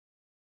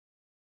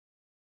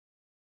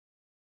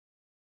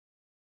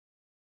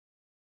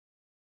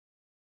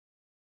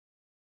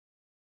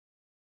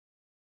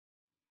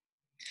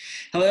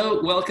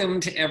Hello, welcome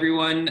to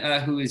everyone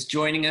who is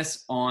joining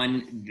us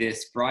on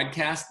this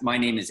broadcast. My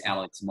name is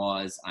Alex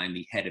Moz. I'm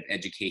the head of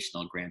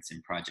educational grants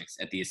and projects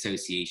at the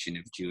Association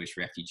of Jewish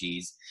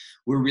Refugees.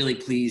 We're really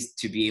pleased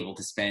to be able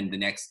to spend the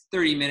next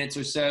 30 minutes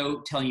or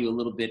so telling you a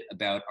little bit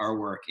about our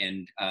work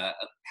and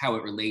how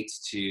it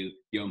relates to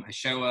Yom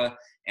HaShoah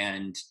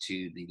and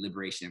to the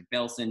liberation of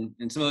Belsen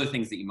and some other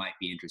things that you might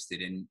be interested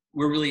in.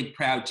 We're really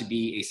proud to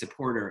be a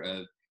supporter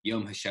of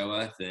Yom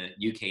HaShoah, the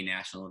UK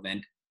national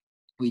event.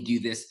 We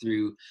do this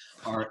through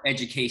our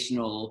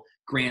educational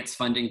grants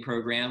funding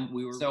program.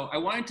 So I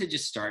wanted to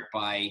just start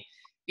by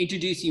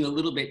introducing you a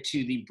little bit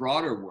to the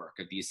broader work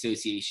of the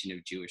Association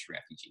of Jewish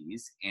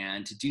Refugees.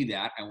 And to do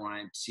that, I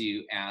wanted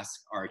to ask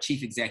our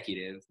chief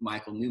executive,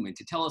 Michael Newman,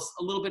 to tell us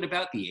a little bit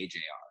about the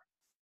AJR.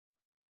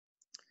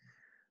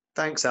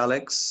 Thanks,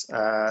 Alex.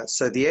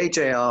 So the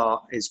AJR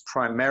is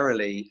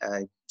primarily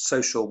a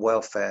social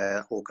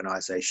welfare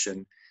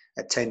organization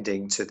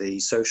attending to the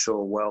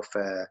social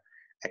welfare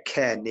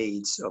care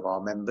needs of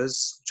our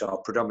members, which are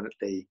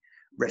predominantly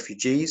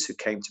refugees who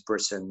came to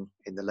Britain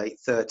in the late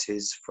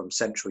 30s from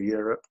Central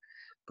Europe.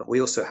 But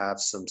we also have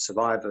some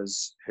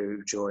survivors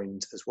who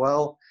joined as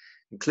well,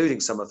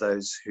 including some of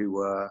those who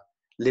were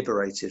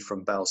liberated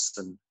from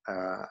Belsen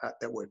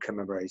who we're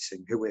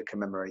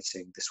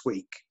commemorating this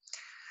week.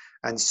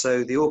 And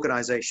so the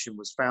organization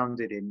was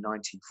founded in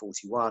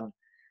 1941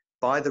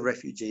 by the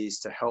refugees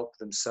to help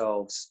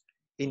themselves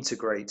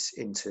integrate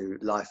into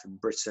life in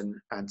Britain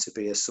and to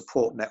be a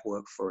support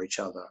network for each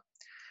other.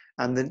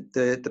 And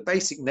the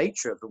basic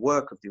nature of the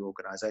work of the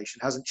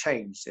organisation hasn't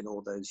changed in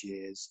all those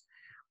years.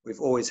 We've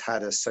always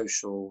had a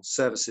social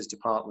services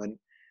department.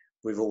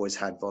 We've always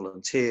had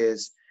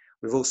volunteers.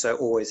 We've also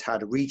always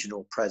had a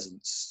regional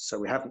presence. So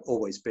we haven't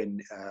always been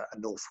a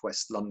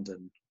Northwest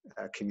London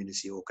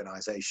community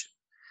organisation.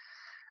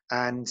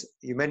 And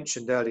you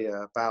mentioned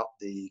earlier about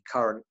the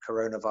current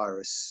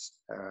coronavirus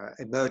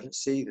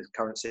emergency, the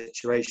current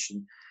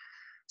situation.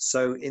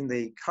 So in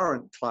the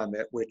current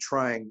climate, we're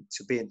trying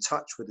to be in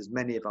touch with as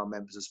many of our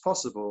members as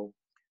possible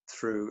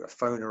through a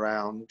phone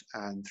around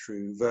and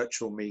through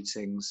virtual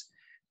meetings,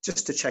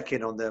 just to check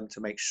in on them,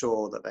 to make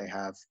sure that they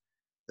have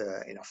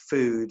enough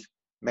food,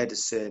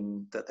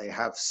 medicine, that they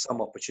have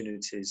some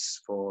opportunities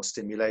for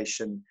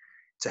stimulation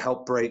to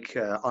help break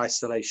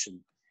isolation,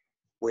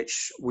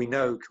 which we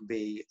know can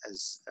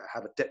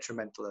have a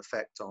detrimental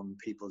effect on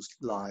people's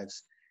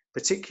lives,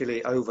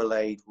 particularly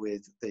overlaid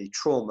with the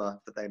trauma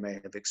that they may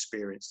have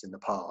experienced in the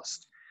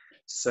past.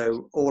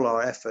 So all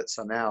our efforts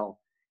are now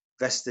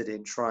vested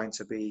in trying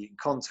to be in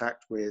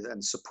contact with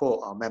and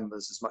support our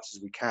members as much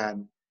as we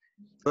can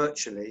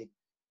virtually,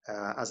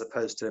 as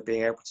opposed to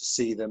being able to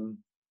see them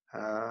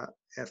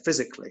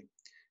physically.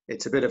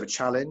 It's a bit of a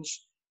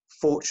challenge.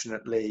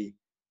 Fortunately,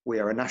 we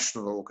are a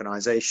national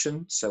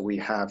organisation, so we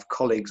have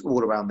colleagues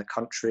all around the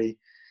country,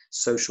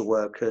 social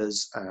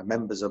workers,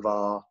 members of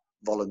our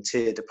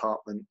volunteer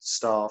department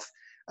staff,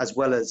 as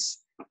well as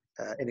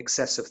in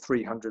excess of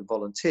 300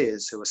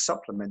 volunteers who are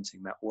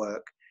supplementing that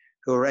work,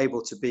 who are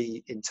able to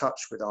be in touch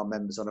with our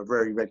members on a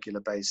very regular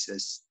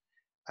basis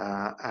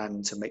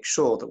and to make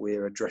sure that we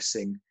are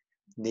addressing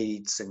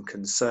needs and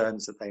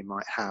concerns that they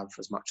might have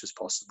as much as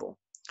possible.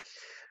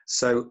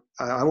 So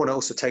I want to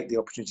also take the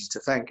opportunity to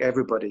thank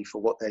everybody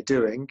for what they're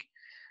doing.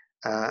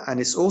 And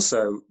it's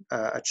also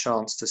a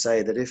chance to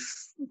say that if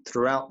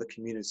throughout the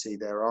community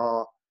there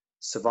are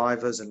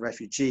survivors and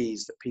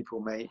refugees that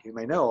who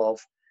may know of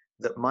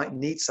that might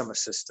need some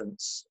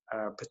assistance,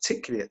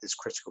 particularly at this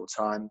critical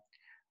time,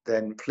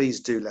 then please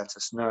do let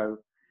us know.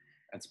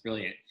 That's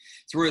brilliant.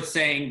 It's worth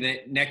saying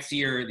that next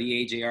year,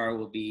 the AJR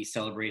will be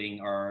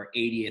celebrating our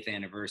 80th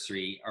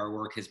anniversary. Our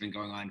work has been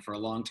going on for a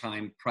long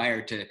time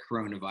prior to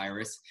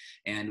coronavirus,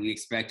 and we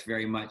expect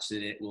very much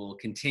that it will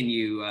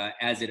continue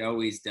as it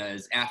always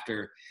does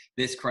after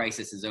this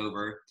crisis is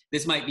over.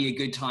 This might be a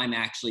good time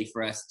actually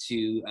for us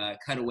to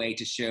cut away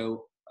to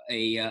show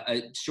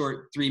a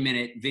short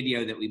 3-minute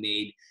video that we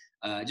made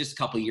just a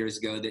couple years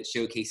ago that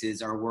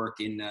showcases our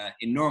work in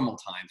normal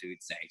times, we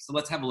would say. So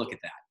let's have a look at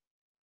that.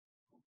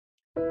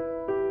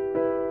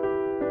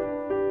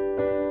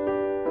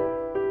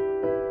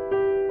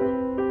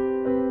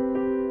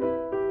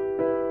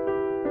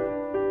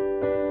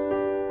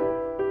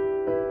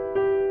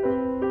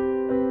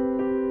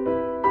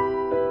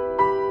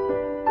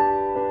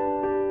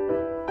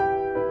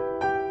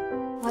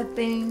 I've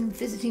been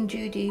visiting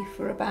Judy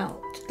for about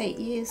 8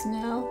 years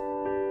now.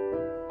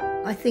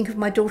 I think of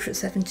my daughter at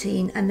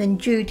 17 and then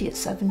Judy at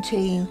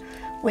 17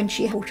 when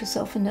she bought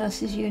herself a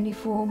nurse's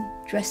uniform,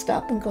 dressed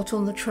up and got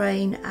on the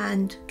train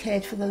and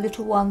cared for the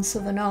little ones, so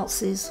the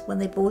Nazis, when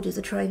they boarded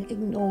the train,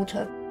 ignored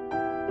her.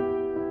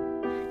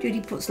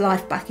 Judy puts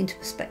life back into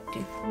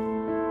perspective.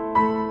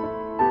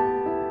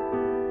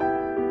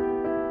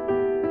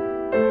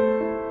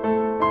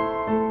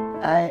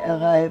 I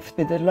arrived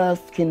with the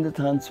last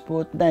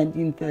Kindertransport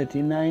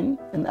 1939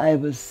 and I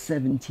was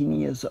 17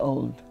 years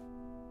old.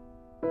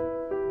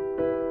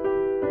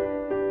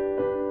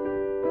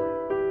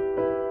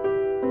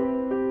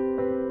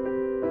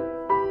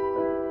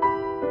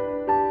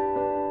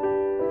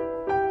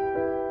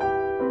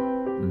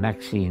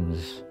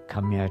 vaccines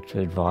come here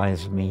to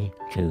advise me,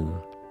 to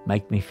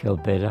make me feel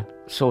better,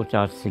 sort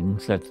out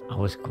things that I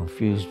was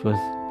confused with.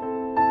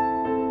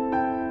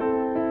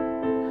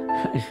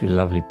 She's a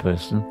lovely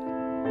person.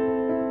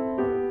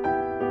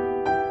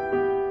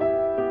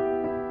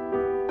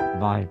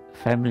 My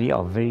family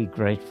are very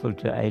grateful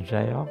to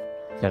AJR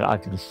that I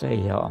can stay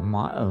here on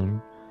my own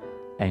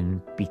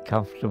and be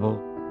comfortable.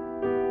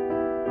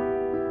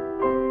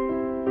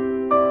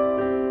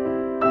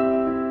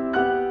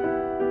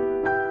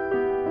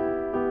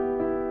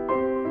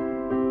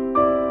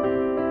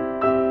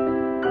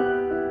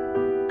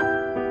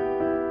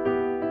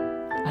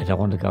 I don't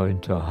want to go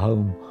into a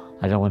home.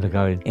 I don't want to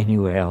go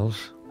anywhere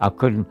else. I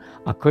couldn't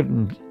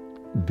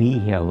be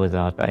here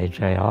without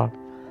AJR.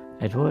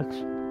 It works.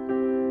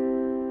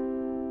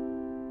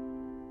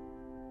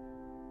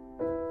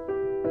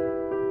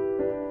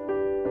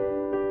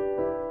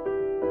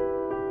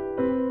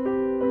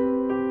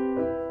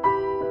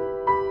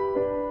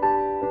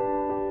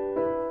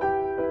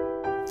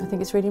 I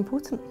think it's really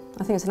important.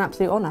 I think it's an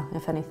absolute honour,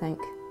 if anything,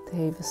 to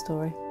hear Eva's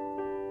story.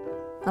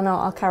 And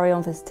I'll carry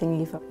on visiting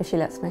Eva if she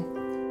lets me.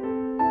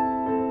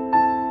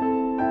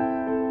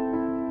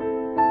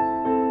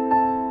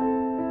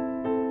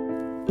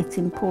 It's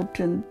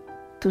important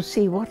to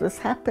see what has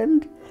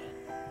happened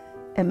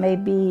and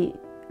maybe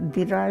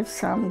derive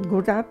some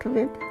good out of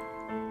it.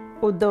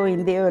 Although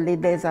in the early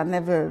days I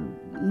never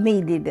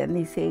needed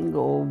anything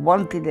or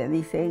wanted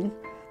anything,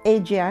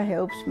 AJR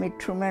helps me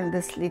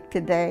tremendously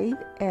today,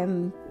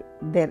 and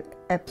they're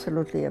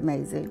absolutely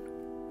amazing.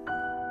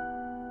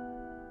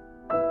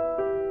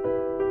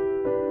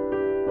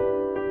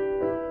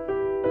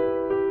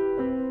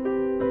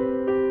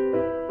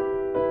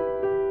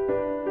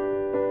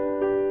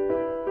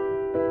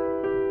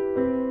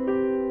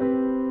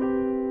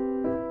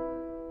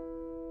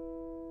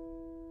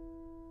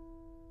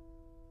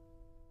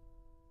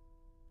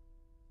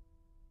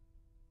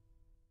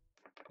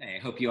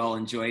 I hope you all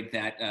enjoyed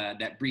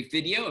that brief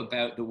video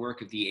about the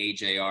work of the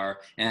AJR.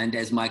 And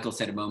as Michael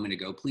said a moment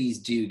ago, please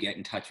do get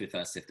in touch with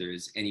us if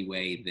there's any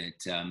way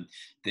that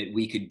that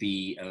we could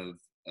be of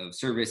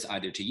service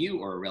either to you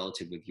or a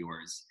relative of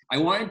yours. I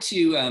wanted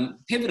to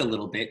pivot a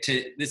little bit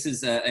to, this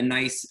is a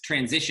nice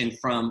transition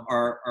from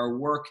our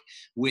work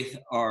with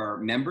our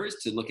members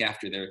to look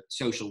after their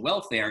social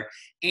welfare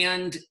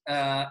and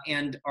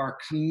our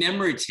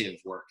commemorative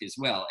work as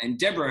well. And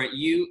Deborah,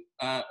 you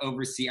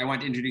oversee, I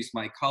want to introduce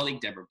my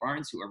colleague, Deborah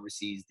Barnes, who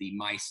oversees the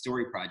My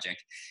Story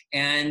project.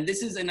 And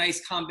this is a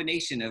nice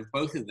combination of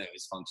both of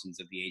those functions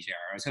of the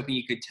AJR. I was hoping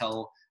you could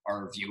tell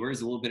our viewers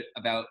a little bit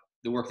about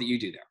the work that you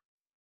do there.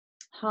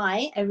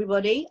 Hi,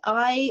 everybody.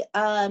 I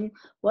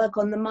work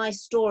on the My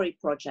Story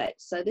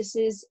project. So this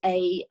is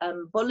a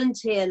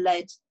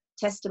volunteer-led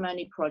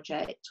testimony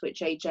project, which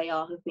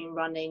AJR have been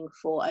running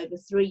for over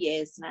 3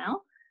 years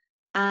now.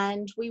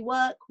 And we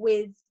work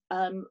with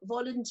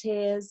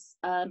volunteers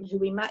who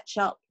we match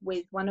up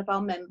with one of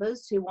our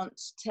members who want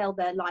to tell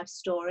their life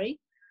story.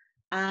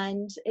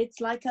 And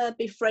it's like a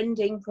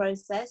befriending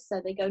process.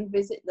 So they go and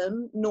visit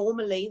them.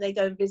 Normally, they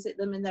go and visit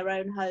them in their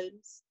own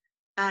homes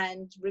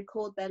and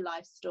record their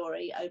life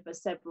story over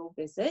several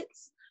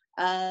visits.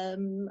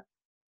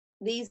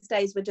 These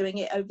days we're doing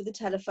it over the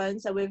telephone,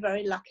 so we're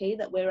very lucky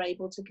that we're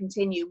able to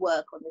continue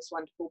work on this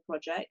wonderful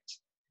project.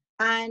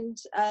 And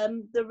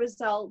the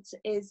result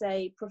is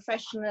a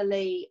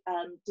professionally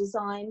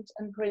designed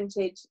and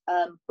printed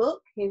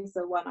book. Here's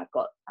the one I've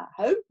got at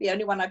home, the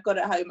only one I've got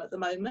at home at the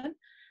moment,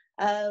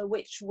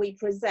 which we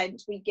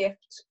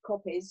gift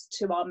copies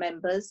to our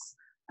members.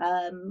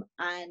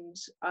 And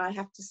I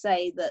have to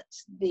say that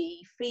the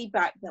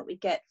feedback that we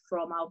get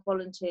from our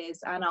volunteers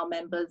and our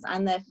members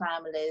and their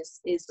families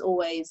is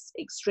always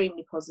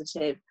extremely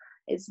positive.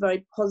 It's a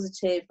very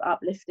positive,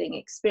 uplifting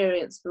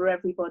experience for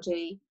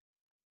everybody.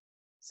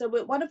 So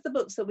one of the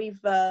books that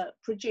we've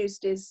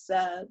produced is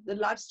the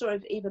life story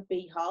of Eva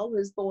Bihar, who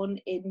was born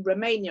in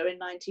Romania in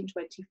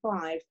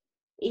 1925.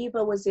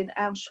 Eva was in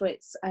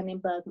Auschwitz and in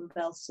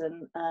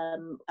Bergen-Belsen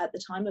at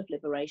the time of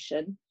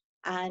liberation.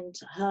 And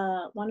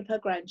one of her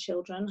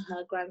grandchildren,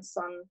 her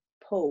grandson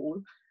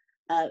Paul,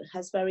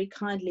 has very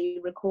kindly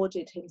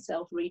recorded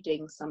himself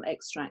reading some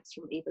extracts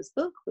from Eva's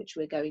book, which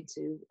we're going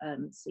to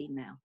see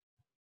now.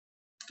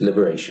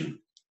 Liberation.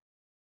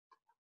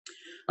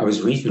 I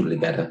was reasonably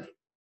better,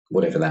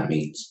 whatever that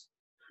means,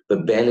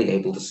 but barely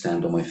able to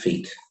stand on my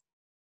feet.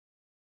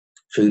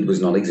 Food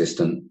was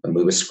non-existent, and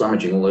we were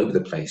scrummaging all over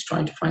the place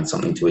trying to find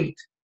something to eat,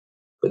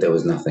 but there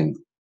was nothing.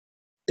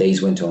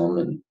 Days went on,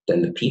 and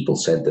then the people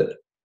said that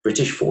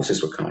British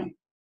forces were coming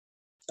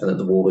and that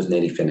the war was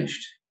nearly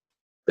finished,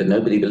 but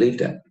nobody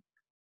believed it.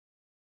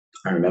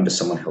 I remember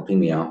someone helping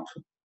me up,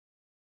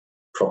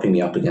 propping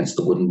me up against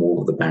the wooden wall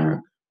of the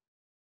barrack.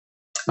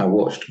 I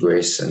watched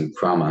Grace and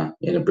Kramer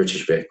in a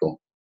British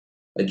vehicle,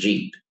 a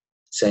jeep,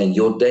 saying,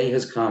 "Your day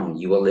has come,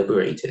 you are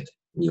liberated,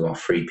 and you are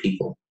free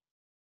people."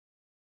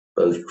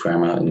 Both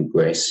Kramer and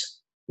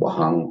Grace were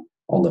hung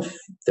on the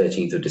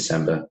 13th of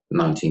December,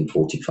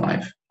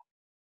 1945.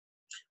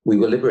 We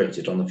were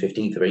liberated on the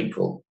 15th of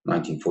April,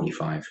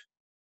 1945.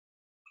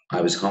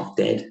 I was half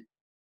dead,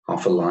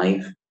 half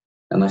alive,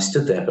 and I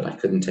stood there, but I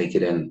couldn't take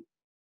it in.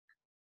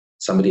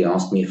 Somebody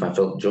asked me if I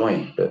felt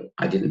joy, but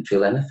I didn't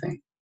feel anything.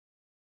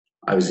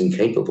 I was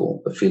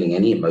incapable of feeling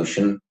any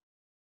emotion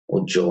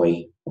or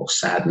joy or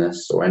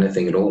sadness or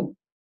anything at all.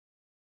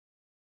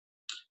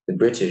 The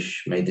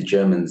British made the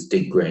Germans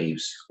dig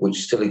graves,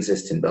 which still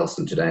exist in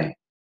Belsen today.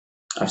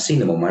 I've seen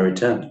them on my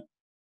return.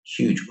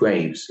 Huge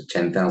graves of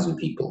 10,000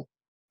 people,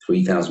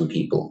 3,000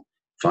 people,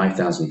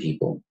 5,000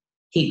 people,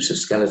 heaps of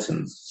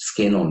skeletons,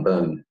 skin on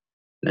bone,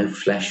 no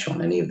flesh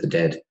on any of the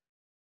dead.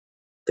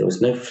 There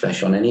was no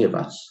flesh on any of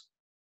us.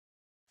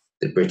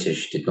 The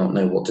British did not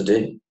know what to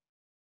do.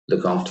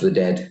 Look after the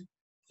dead,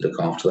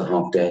 look after the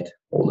half-dead,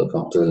 or look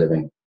after the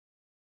living.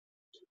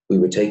 We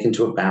were taken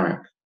to a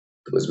barrack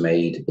that was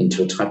made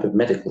into a type of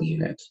medical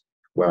unit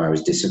where I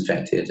was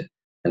disinfected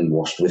and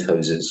washed with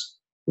hoses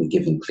and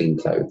given clean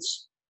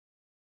clothes.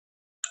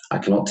 I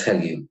cannot tell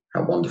you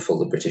how wonderful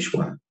the British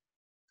were,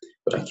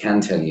 but I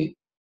can tell you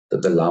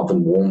that the love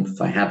and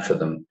warmth I had for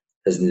them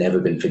has never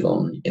been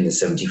forgotten in the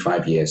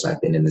 75 years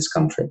I've been in this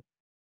country.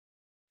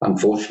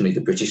 Unfortunately,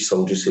 the British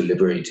soldiers who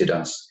liberated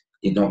us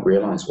did not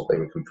realize what they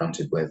were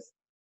confronted with.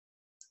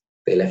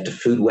 They left a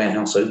food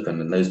warehouse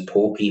open, and those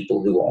poor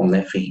people who were on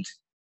their feet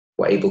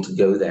were able to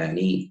go there and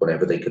eat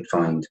whatever they could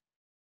find.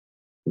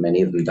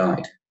 Many of them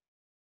died.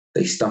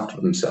 They stuffed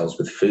themselves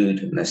with food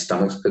and their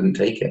stomachs couldn't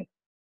take it.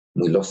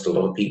 And we lost a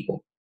lot of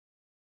people.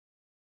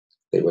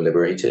 They were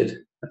liberated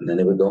and then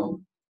they were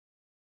gone.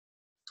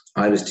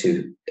 I was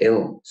too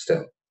ill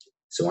still,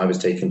 so I was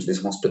taken to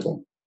this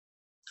hospital,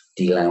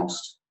 deloused,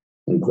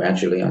 and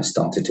gradually I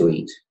started to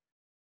eat.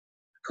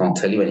 I can't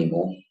tell you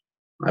anymore.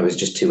 I was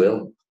just too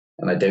ill,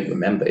 and I don't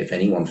remember if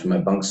anyone from my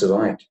bunk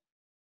survived.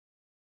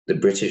 The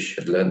British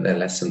had learned their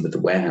lesson with the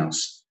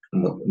warehouse,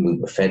 and we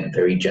were fed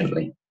very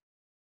gently.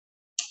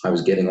 I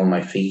was getting on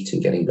my feet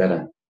and getting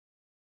better.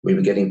 We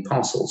were getting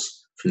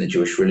parcels from the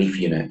Jewish Relief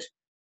Unit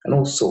and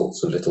all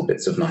sorts of little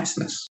bits of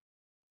niceness.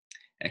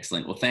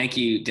 Excellent. Well, thank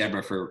you,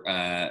 Deborah,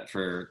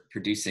 for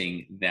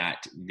producing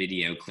that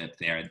video clip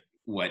there.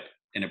 What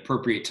an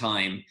appropriate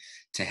time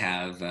to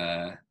have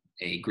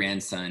a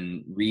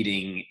grandson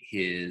reading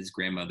his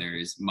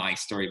grandmother's My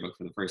Storybook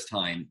for the first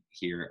time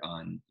here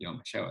on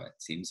Yom HaShoah. It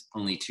seems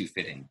only too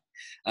fitting.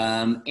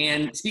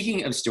 And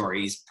speaking of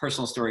stories,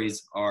 personal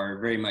stories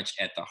are very much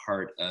at the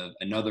heart of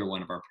another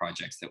one of our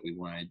projects that we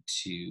wanted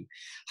to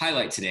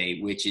highlight today,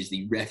 which is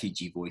the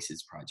Refugee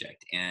Voices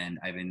Project. And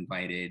I've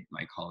invited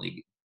my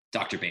colleague,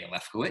 Dr. Bea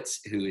Lefkowitz,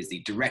 who is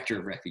the director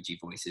of Refugee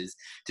Voices,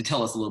 to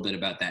tell us a little bit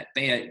about that.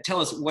 Bea,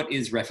 tell us, what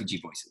is Refugee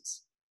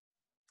Voices?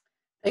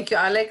 Thank you,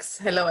 Alex.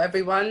 Hello,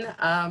 everyone.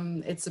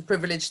 It's a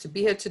privilege to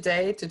be here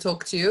today to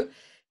talk to you.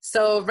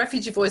 So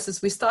Refugee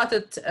Voices, we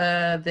started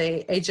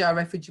the AJR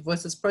Refugee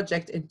Voices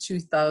project in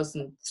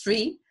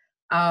 2003.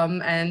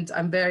 And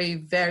I'm very,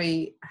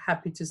 very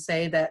happy to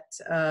say that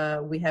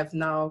we have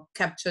now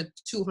captured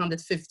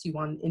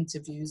 251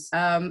 interviews.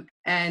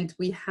 And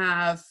we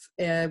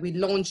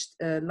launched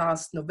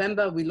last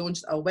November, we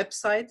launched our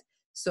website.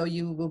 So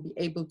you will be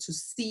able to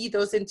see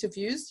those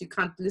interviews. You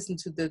can't listen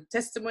to the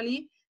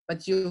testimony,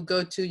 but you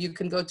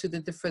can go to the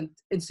different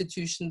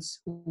institutions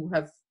who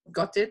have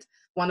got it.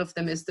 One of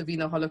them is the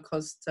Wiener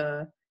Holocaust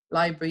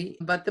Library.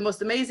 But the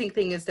most amazing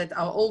thing is that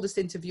our oldest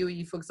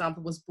interviewee, for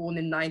example, was born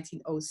in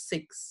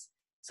 1906.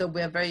 So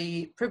we're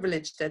very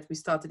privileged that we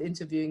started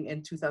interviewing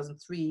in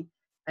 2003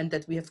 and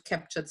that we have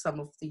captured some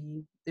of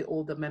the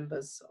older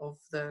members of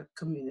the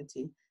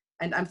community.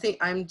 And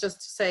I'm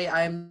just to say,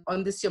 I'm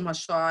on this Yom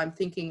HaShoah, I'm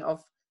thinking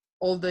of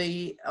all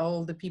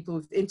the people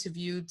we've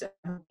interviewed,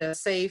 they're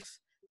safe.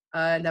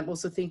 And I'm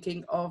also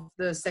thinking of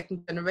the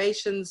second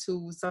generations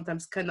who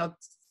sometimes cannot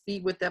be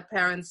with their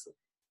parents,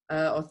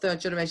 or third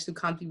generation who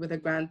can't be with their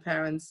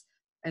grandparents.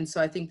 And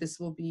so I think this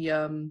will be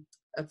a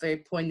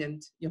very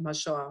poignant Yom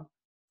HaShoah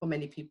for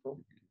many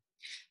people.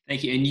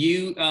 Thank you.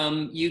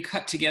 And you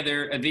cut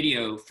together a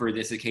video for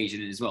this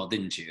occasion as well,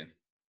 didn't you?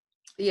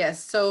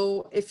 Yes.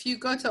 So if you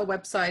go to our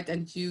website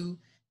and you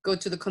go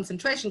to the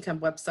concentration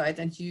camp website,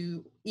 and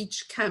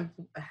each camp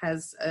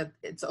has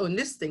its own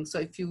listing. So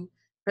if you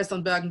press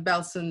on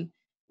Bergen-Belsen,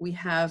 we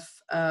have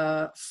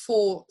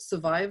 4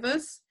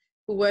 survivors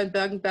who were in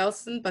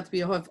Bergen-Belsen, but we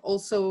have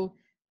also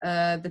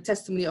the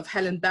testimony of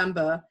Helen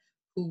Bamber,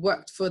 who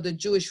worked for the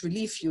Jewish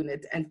Relief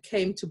Unit and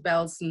came to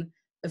Belsen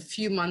a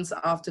few months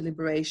after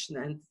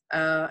liberation.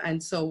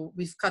 And so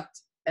we've cut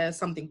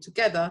something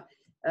together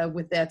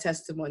with their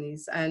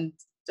testimonies. And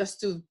just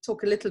to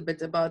talk a little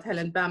bit about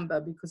Helen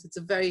Bamber, because it's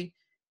a very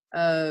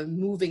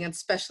moving and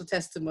special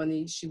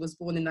testimony. She was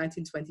born in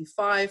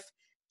 1925.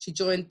 She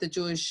joined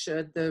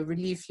the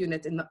Relief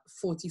Unit in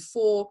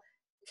 1944,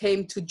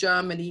 came to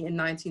Germany in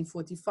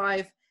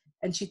 1945,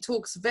 and she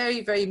talks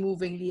very, very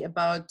movingly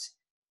about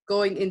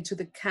going into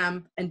the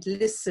camp and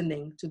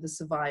listening to the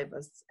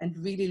survivors and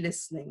really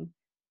listening.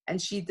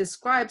 And she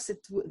describes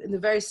it in a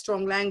very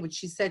strong language.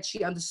 She said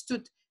she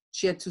understood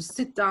she had to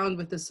sit down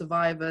with the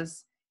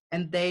survivors,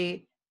 and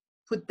they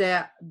put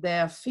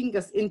their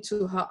fingers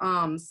into her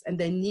arms, and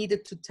they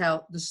needed to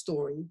tell the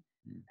story.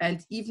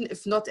 And even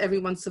if not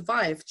everyone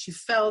survived, she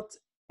felt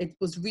it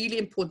was really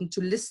important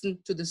to listen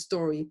to the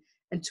story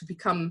and to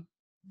become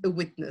a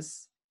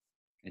witness.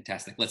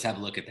 Fantastic. Let's have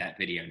a look at that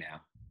video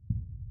now.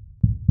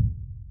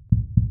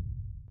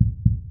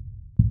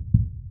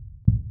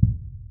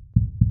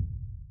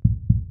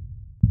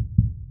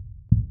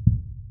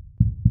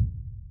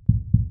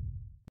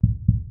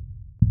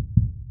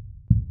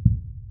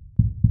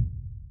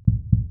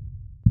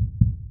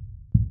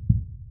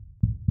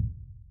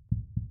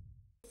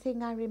 The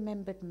thing I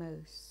remembered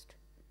most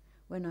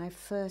when I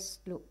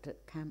first looked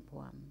at Camp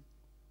 1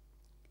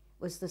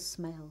 was the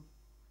smell.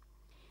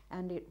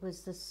 And it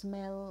was the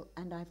smell,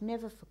 and I've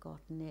never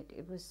forgotten it,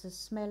 it was the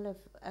smell of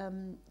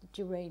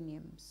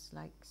geraniums,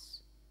 like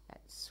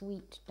that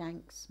sweet,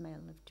 dank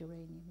smell of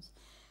geraniums.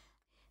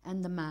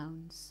 And the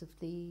mounds of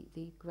the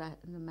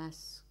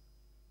mass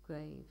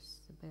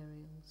graves, the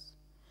burials.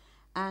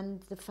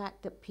 And the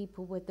fact that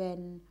people were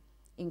then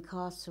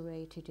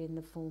incarcerated in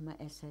the former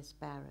SS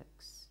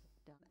barracks.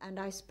 And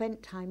I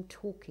spent time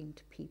talking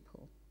to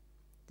people,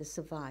 the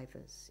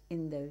survivors,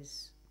 in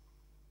those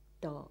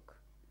dark,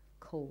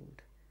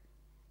 cold,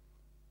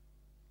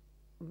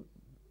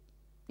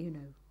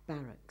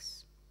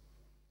 barracks.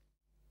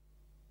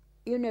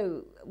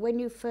 When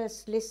you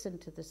first listen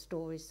to the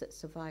stories that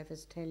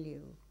survivors tell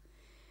you,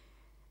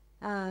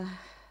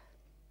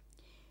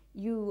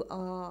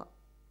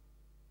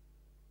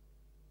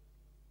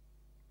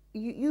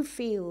 you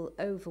feel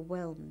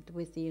overwhelmed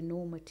with the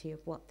enormity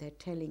of what they're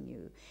telling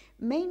you.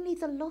 Mainly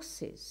the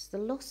losses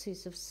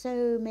of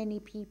so many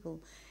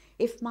people.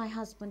 If my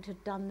husband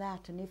had done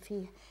that, and if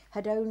he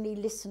had only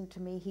listened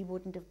to me, he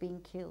wouldn't have been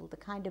killed. The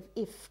kind of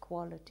if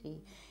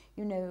quality.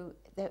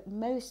 That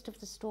most of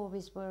the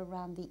stories were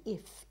around the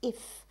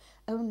if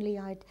only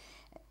I'd,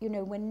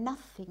 when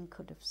nothing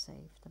could have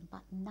saved them,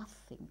 but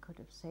nothing could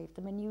have saved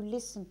them. And you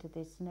listen to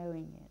this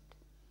knowing it.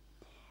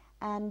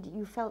 And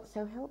you felt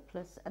so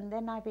helpless. And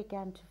then I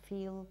began to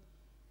feel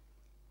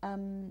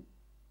that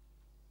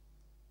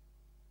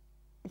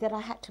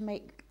I had to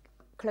make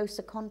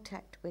closer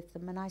contact with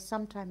them, and I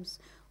sometimes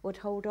would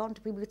hold on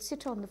to people. We would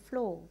sit on the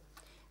floor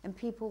and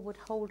people would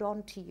hold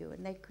on to you,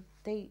 and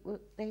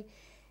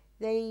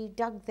they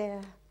dug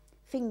their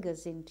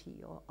fingers into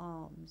your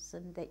arms,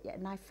 and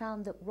I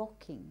found that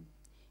rocking,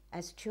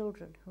 as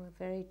children who were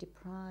very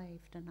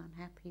deprived and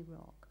unhappy,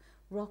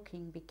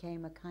 rocking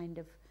became a kind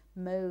of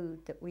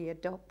mode that we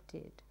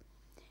adopted,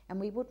 and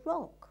we would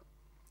rock,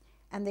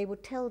 and they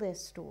would tell their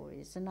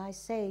stories, and I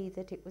say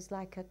that it was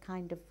like a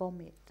kind of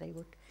vomit. They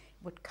would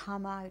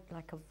come out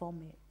like a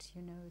vomit,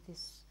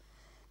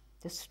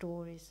 the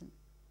stories, and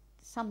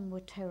some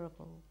were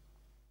terrible.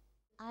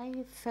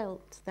 I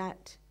felt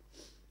that,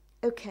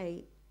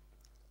 okay,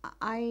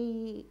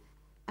 I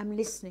am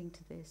listening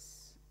to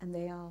this, and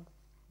they are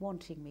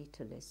wanting me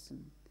to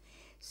listen.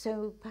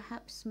 So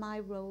perhaps my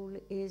role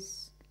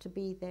is to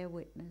be their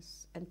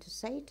witness and to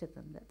say to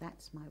them that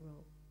that's my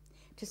role.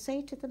 To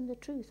say to them the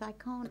truth. I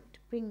can't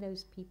bring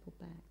those people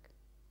back.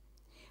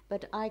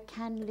 But I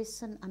can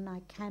listen, and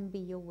I can be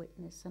your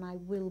witness, and I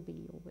will be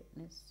your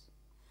witness.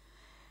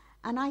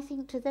 And I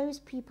think to those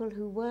people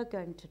who were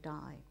going to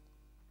die,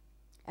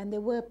 and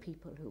there were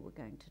people who were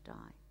going to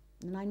die,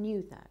 and I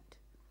knew that,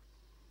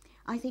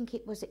 I think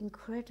it was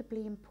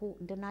incredibly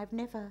important. And I've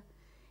never,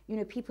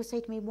 people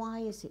say to me, why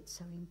is it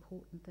so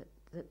important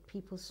that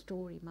people's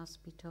story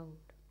must be told?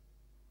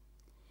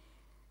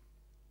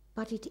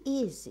 But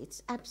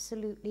it's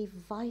absolutely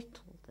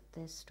vital that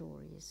their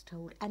story is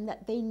told, and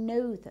that they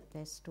know that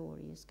their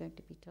story is going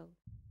to be told.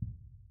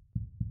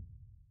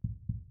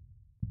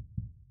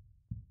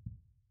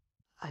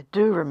 I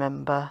do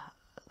remember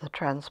the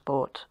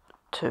transport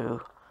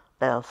to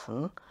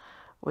Belsen,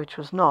 which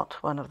was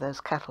not one of those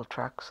cattle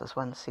trucks as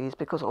one sees,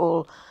 because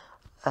all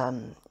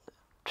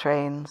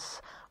trains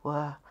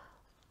were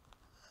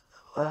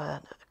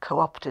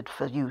co-opted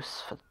for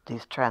use for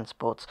these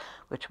transports,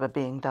 which were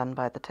being done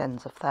by the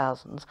tens of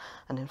thousands.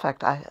 And in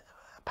fact, I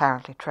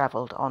apparently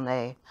travelled on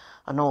a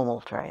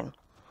normal train.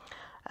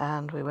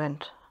 And we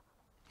went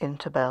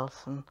into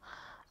Belsen,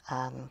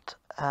 and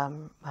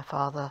my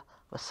father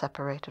was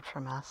separated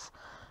from us,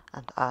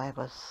 and I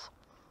was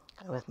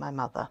with my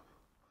mother.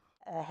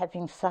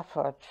 Having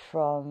suffered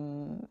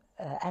from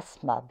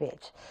asthma a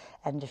bit,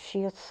 and the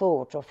sheer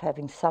thought of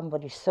having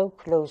somebody so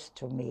close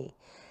to me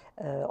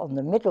on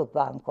the middle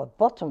bunk or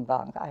bottom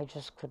bunk, I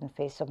just couldn't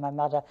face. So my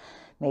mother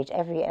made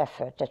every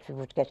effort that we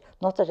would get,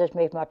 not that it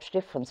made much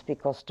difference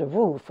because the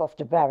roof of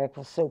the barrack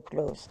was so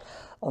close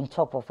on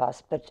top of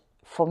us, but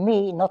for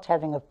me, not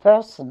having a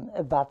person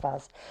above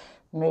us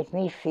made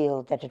me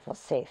feel that it was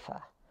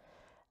safer.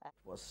 It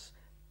was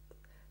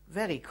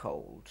very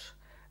cold.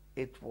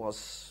 It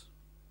was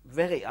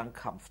very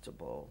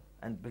uncomfortable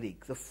and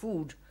bleak. The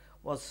food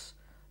was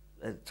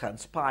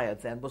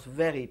transpired then was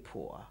very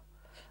poor,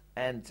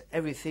 and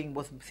everything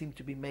seemed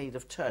to be made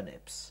of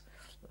turnips.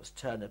 There was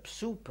turnip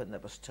soup, and there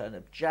was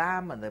turnip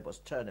jam, and there was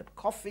turnip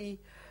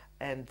coffee,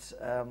 and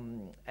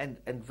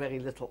very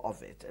little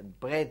of it. And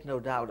bread, no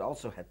doubt,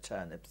 also had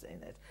turnips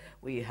in it.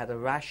 We had a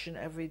ration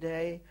every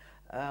day.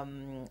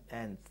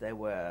 and there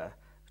were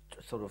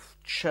sort of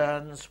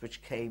churns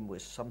which came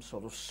with some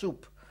sort of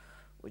soup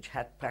which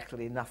had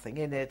practically nothing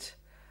in it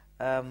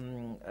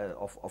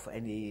of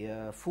any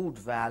food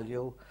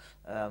value,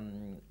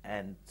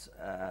 and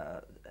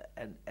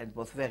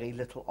was very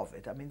little of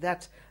it. I mean,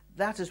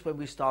 that is when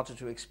we started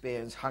to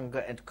experience hunger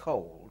and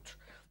cold.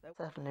 I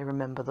certainly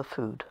remember the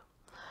food,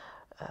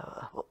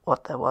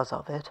 what there was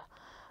of it.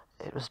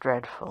 It was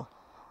dreadful.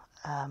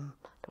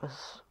 It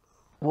was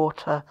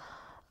water,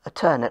 a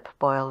turnip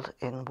boiled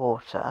in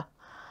water,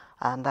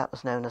 and that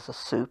was known as a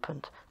soup,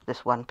 and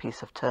this one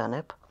piece of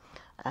turnip,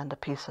 and a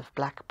piece of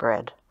black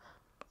bread,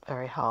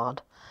 very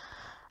hard,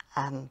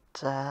 and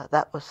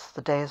that was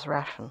the day's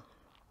ration.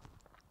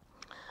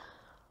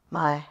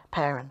 My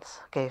parents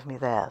gave me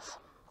theirs.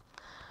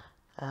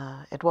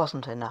 It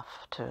wasn't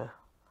enough to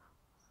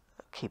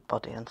keep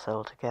body and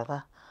soul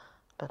together,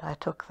 but I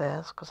took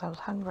theirs because I was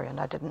hungry and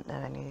I didn't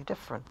know any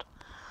different.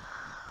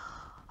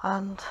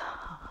 And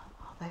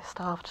they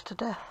starved to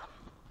death.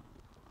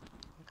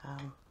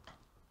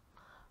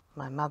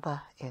 My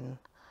mother in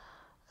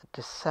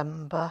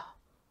December,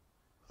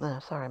 no,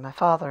 sorry, my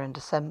father in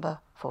December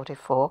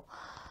 44,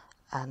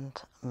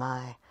 and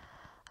my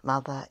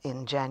mother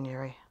in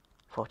January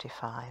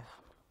 45.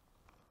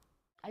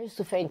 I used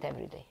to faint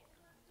every day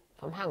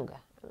from hunger.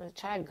 I was a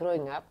child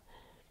growing up,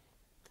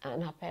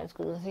 and her parents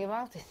could do nothing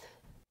about it.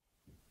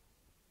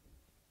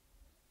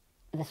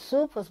 The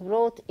soup was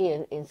brought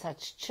in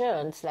such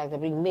churns like they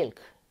bring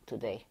milk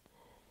today.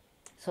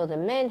 So the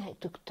men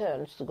took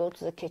turns to go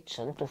to the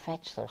kitchen to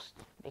fetch those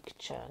big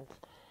churns.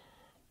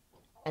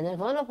 And then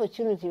one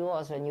opportunity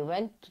was when you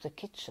went to the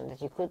kitchen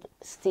that you could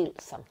steal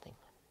something.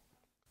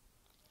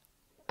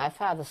 My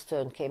father's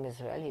turn came as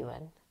well, he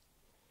went.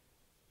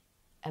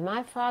 And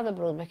my father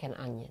brought back an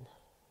onion.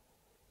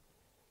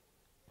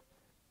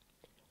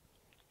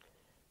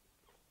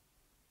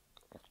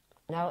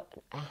 Now,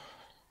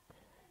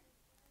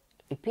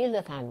 we peeled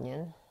that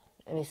onion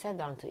and we sat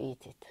down to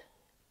eat it.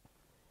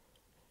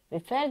 We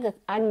felt that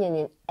onion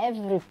in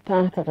every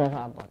part of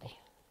our body.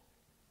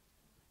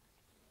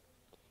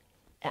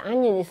 The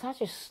onion is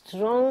such a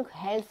strong,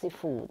 healthy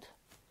food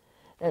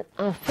that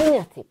our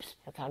fingertips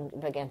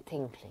began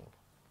tingling.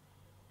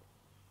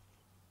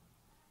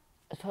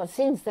 So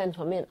since then,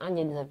 for me, an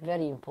onion is a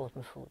very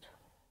important food.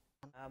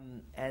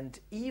 And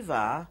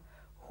Eva,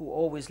 who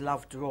always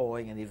loved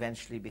drawing and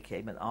eventually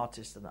became an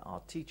artist and an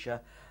art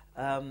teacher,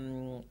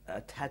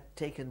 had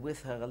taken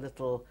with her a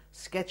little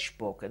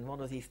sketchbook and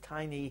one of these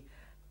tiny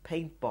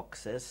paint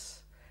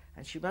boxes,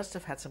 and she must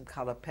have had some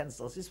color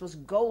pencils. This was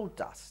gold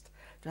dust.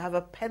 To have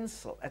a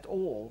pencil at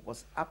all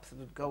was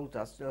absolute gold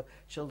dust. You know,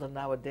 children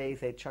nowadays,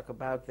 they chuck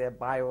about their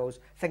biros.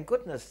 Thank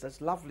goodness, that's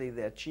lovely,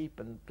 they're cheap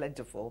and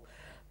plentiful.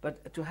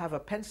 But to have a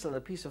pencil and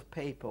a piece of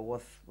paper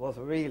was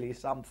really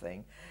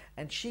something.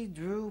 And she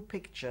drew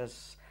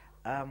pictures.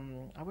 I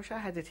wish I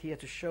had it here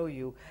to show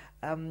you.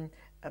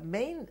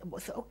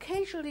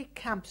 Occasionally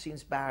camp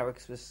scenes,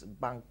 barracks with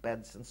bunk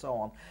beds and so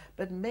on,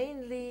 but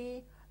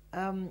mainly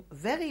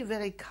very,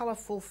 very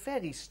colorful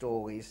fairy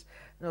stories.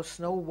 You know,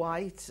 Snow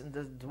White and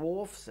the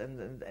dwarfs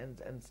and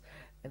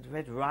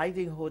Red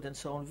Riding Hood and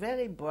so on,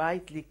 very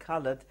brightly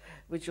colored,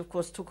 which of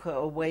course took her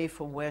away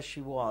from where she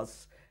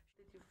was.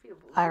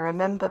 I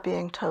remember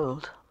being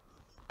told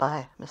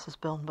by Mrs.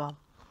 Birnbaum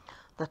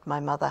that my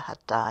mother had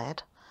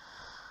died.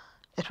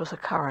 It was a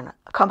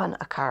common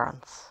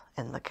occurrence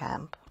in the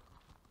camp,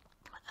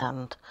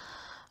 and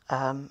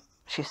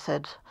she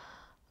said,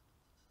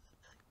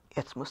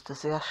 "Jetzt musst du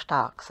sehr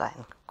stark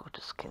sein,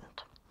 gutes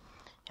Kind.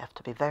 You have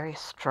to be very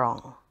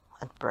strong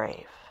and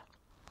brave."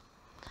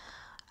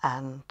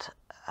 And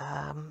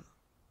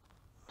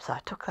so I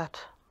took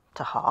that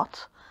to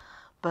heart,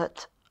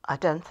 but I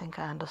don't think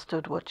I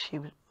understood what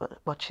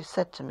she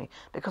said to me,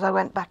 because I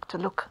went back to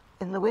look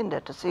in the window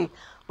to see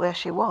where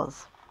she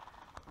was.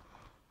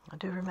 I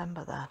do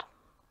remember that.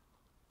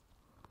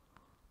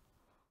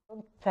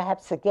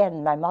 Perhaps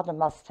again, my mother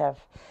must have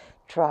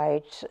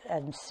tried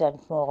and said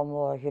more and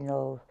more, you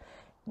know,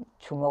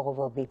 tomorrow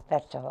will be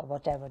better or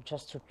whatever,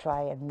 just to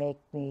try and make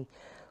me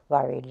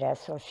worry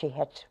less. Or she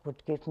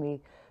would give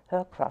me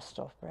her crust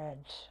of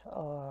bread.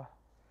 Or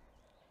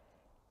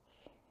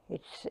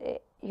it's,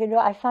 you know,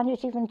 I find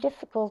it even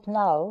difficult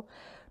now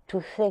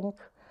to think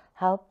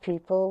how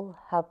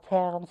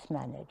parents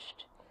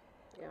managed,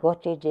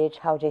 what they did,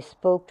 how they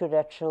spoke to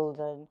their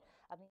children.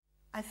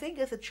 I think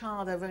as a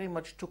child I very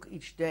much took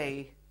each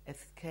day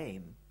as it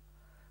came,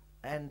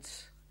 and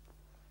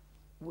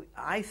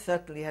I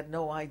certainly had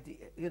no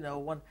idea, you know,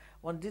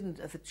 one didn't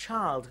as a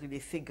child really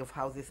think of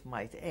how this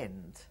might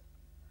end.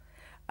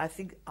 I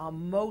think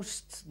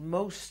most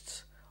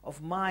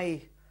of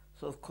my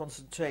sort of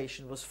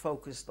concentration was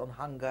focused on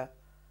hunger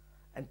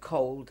and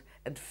cold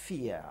and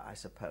fear, I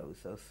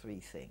suppose, those three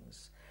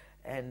things.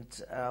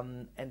 And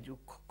you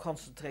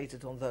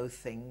concentrated on those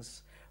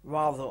things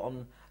rather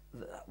on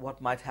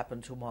what might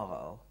happen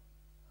tomorrow.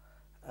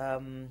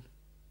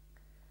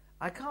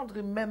 I can't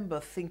remember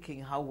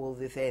thinking, how will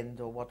this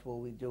end or what will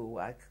we do?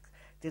 I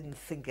didn't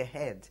think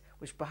ahead,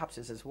 which perhaps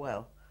is as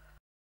well.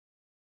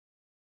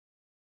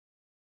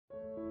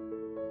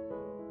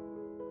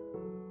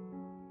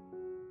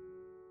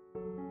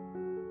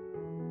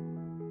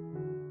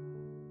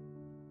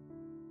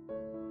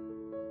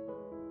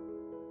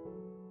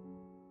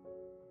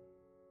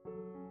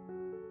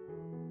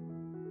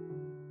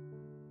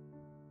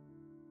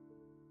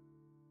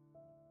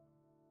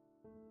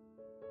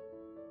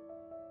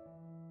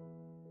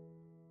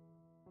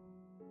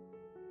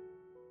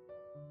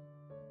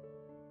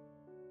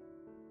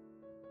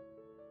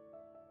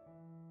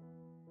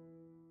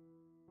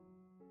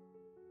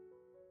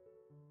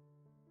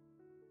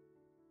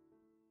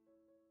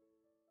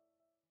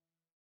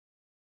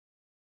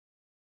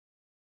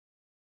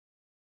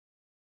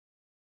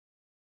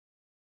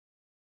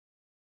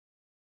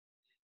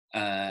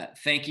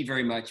 Thank you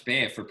very much,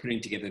 Bea, for putting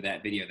together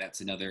that video.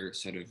 That's another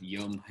sort of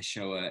Yom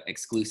HaShoah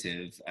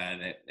exclusive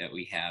that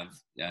we have,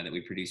 that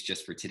we produced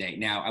just for today.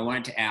 Now, I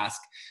wanted to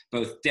ask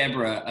both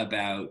Deborah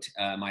about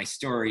my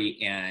story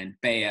and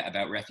Bea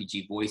about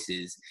Refugee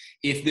Voices.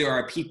 If there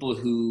are people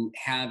who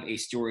have a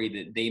story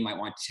that they might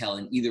want to tell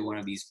in either one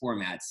of these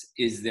formats,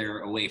 is there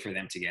a way for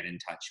them to get in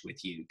touch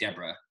with you?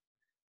 Deborah?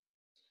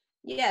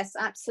 Yes,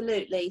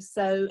 absolutely.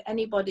 So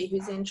anybody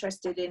who's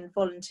interested in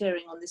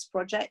volunteering on this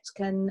project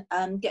can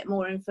get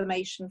more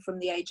information from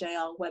the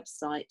AJR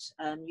website.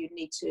 You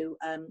need to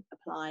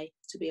apply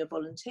to be a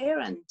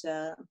volunteer, and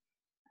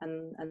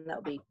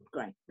that'll be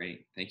great.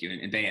 Great, thank you.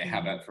 And Bea,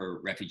 how about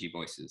for Refugee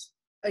Voices?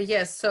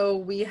 Yes, so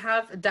we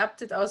have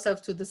adapted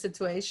ourselves to the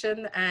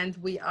situation, and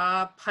we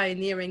are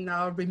pioneering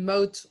now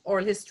remote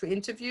oral history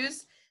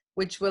interviews,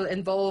 which will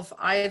involve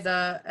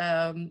either,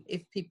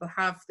 if people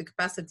have the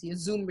capacity, a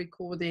Zoom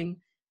recording,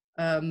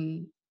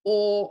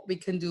 or we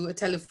can do a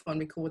telephone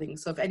recording.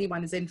 So if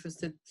anyone is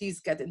interested, please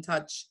get in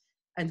touch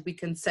and we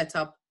can set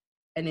up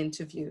an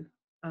interview.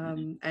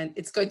 And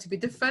it's going to be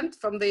different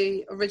from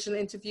the original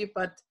interview,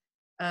 but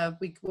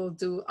we will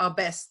do our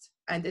best,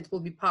 and it will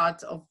be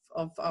part of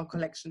our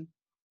collection.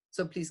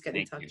 So please get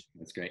in touch.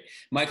 That's great.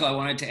 Michael, I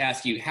wanted to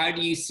ask you, how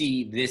do you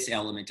see this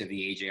element of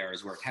the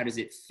AJR's work? How does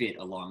it fit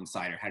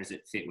alongside, or how does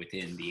it fit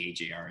within the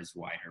AJR's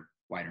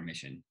wider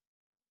mission?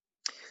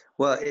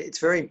 Well, it's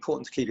very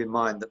important to keep in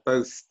mind that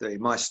both the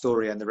My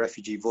Story and the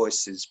Refugee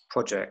Voices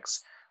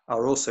projects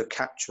are also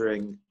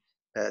capturing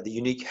the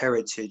unique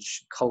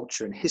heritage,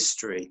 culture and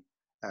history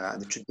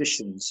and the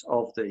traditions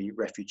of the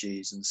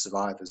refugees and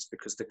survivors,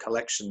 because the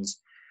collections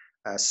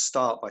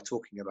start by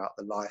talking about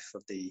the life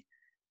of the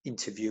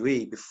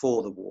interviewee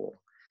before the war.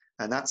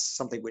 And that's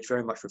something which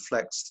very much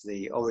reflects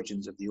the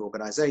origins of the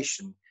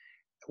organization,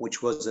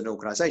 which was an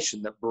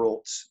organization that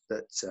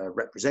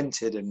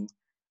represented and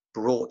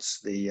brought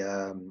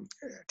the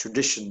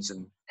traditions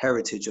and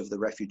heritage of the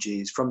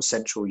refugees from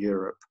Central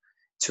Europe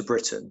to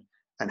Britain,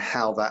 and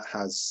how that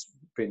has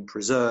been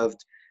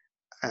preserved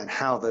and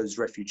how those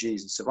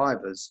refugees and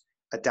survivors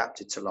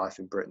adapted to life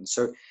in Britain.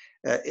 So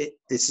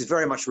this is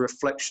very much a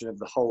reflection of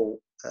the whole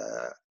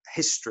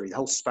history, the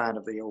whole span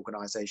of the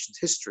organization's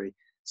history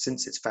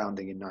since its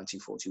founding in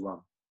 1941.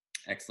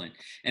 Excellent.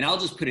 And I'll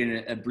just put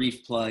in a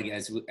brief plug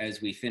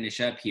as we finish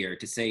up here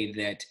to say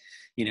that,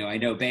 you know, I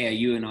know, Bea,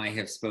 you and I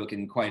have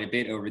spoken quite a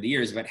bit over the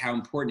years about how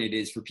important it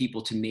is for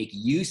people to make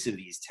use of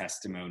these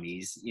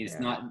testimonies. It's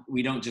not,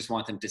 we don't just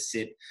want them to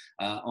sit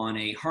on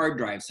a hard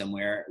drive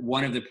somewhere.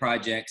 One of the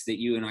projects that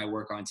you and I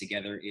work on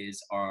together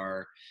is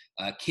our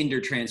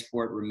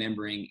Kindertransport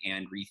Remembering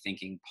and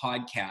Rethinking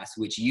podcast,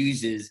 which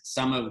uses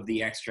some of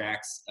the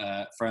extracts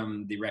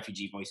from the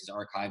Refugee Voices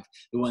archive,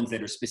 the ones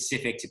that are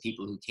specific to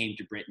people who came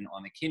to Britain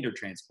on the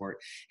Kindertransport,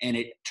 and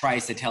it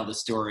tries to tell the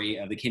story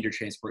of the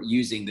Kindertransport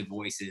using the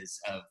voices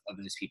of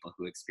those people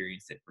who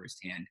experienced it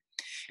firsthand.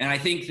 And I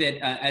think that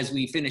as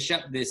we finish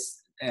up this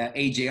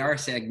AJR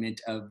segment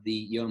of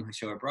the Yom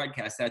HaShoah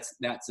broadcast,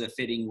 that's a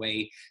fitting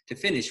way to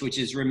finish, which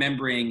is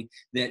remembering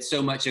that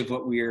so much of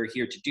what we're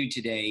here to do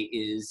today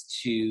is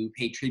to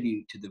pay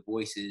tribute to the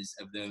voices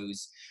of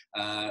those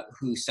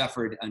who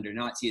suffered under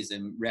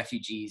Nazism,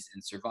 refugees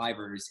and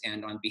survivors.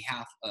 And on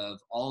behalf of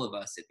all of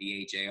us at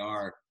the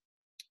AJR,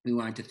 we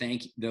wanted to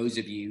thank those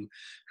of you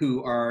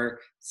who are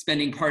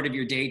spending part of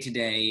your day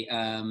today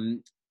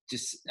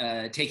just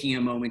taking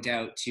a moment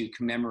out to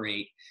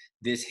commemorate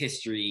this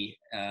history.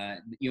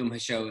 Yom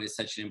HaShoah is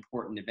such an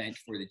important event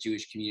for the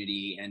Jewish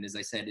community, and as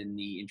I said in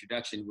the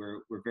introduction,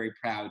 we're very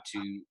proud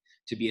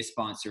to be a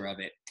sponsor of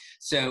it.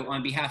 So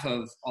on behalf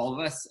of all of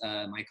us,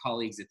 my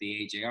colleagues at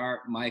the AJR,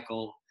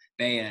 Michael,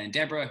 Bea, and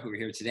Deborah, who are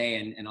here today,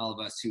 and all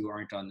of us who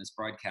aren't on this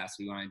broadcast,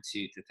 we wanted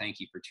to thank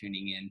you for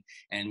tuning in,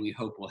 and we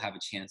hope we'll have a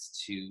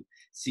chance to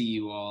see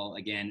you all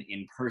again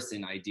in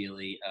person,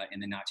 ideally, in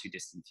the not too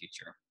distant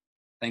future.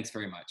 Thanks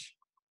very much.